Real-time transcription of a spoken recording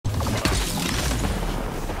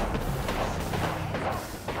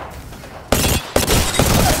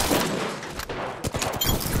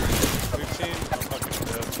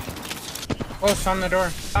Close on the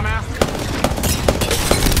door. I'm out.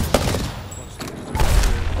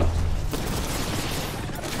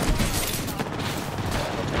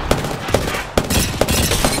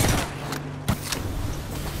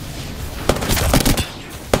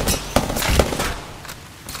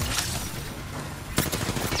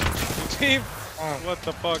 Team, what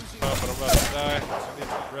the fuck? Oh, but I'm about to die. I need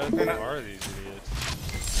to red. Who are these idiots?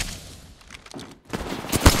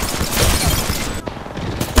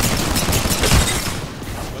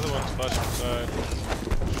 Another one's flushing inside.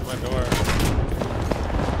 Shoot my door.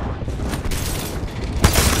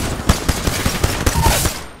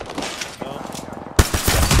 No.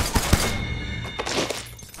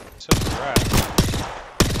 Such a rat.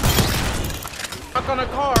 Stuck on a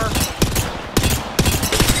car.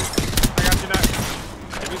 I got you now.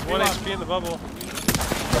 He's 1 HP in the bubble.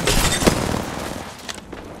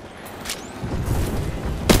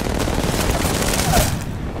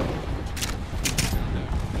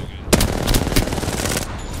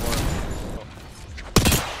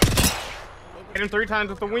 Hit him 3 times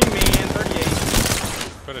with the wingman.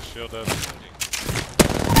 38. Put a shield up. What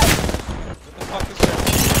the fuck is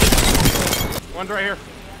that? One's right here.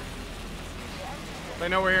 They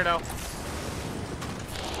know we're here now.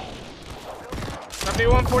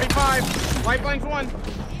 W145. Lifeline's 1.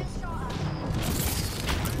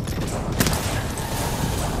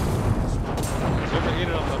 There's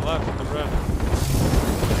overheated on the left with the red.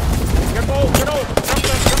 Good bolt. Good ult.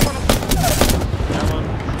 Jump on him. That one.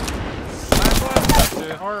 Last one.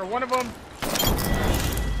 Two. Or one of them.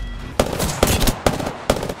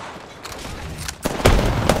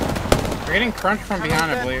 We're getting crunched from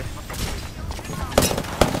behind, I believe.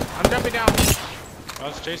 I'm jumping down. I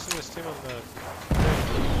was chasing this team on the.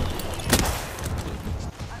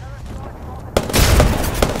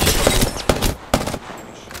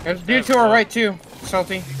 There's dude to our right too,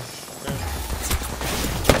 Salty.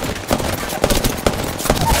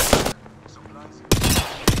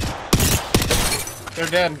 They're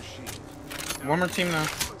dead. One more team though.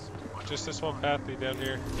 Just this one pathy down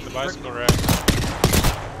here. The bicycle rack.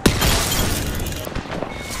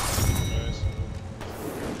 Nice.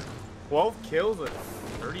 12 kills at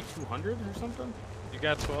 3,200 or something? You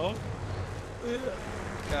got 12? Yeah.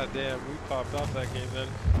 God damn, we popped off that game then.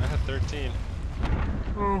 I had 13.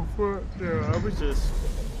 Oh, fuck. Yeah, I was just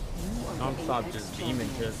non-stop just beaming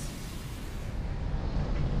just.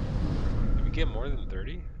 Did we get more than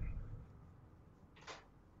 30?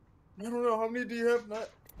 I don't know, how many do you have, Matt?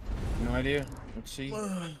 No idea. Let's see.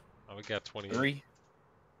 Oh, we got 28. 3.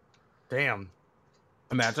 Damn.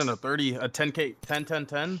 Imagine a 10k,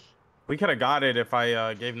 10. We could have got it if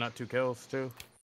I gave Nut 2 kills too.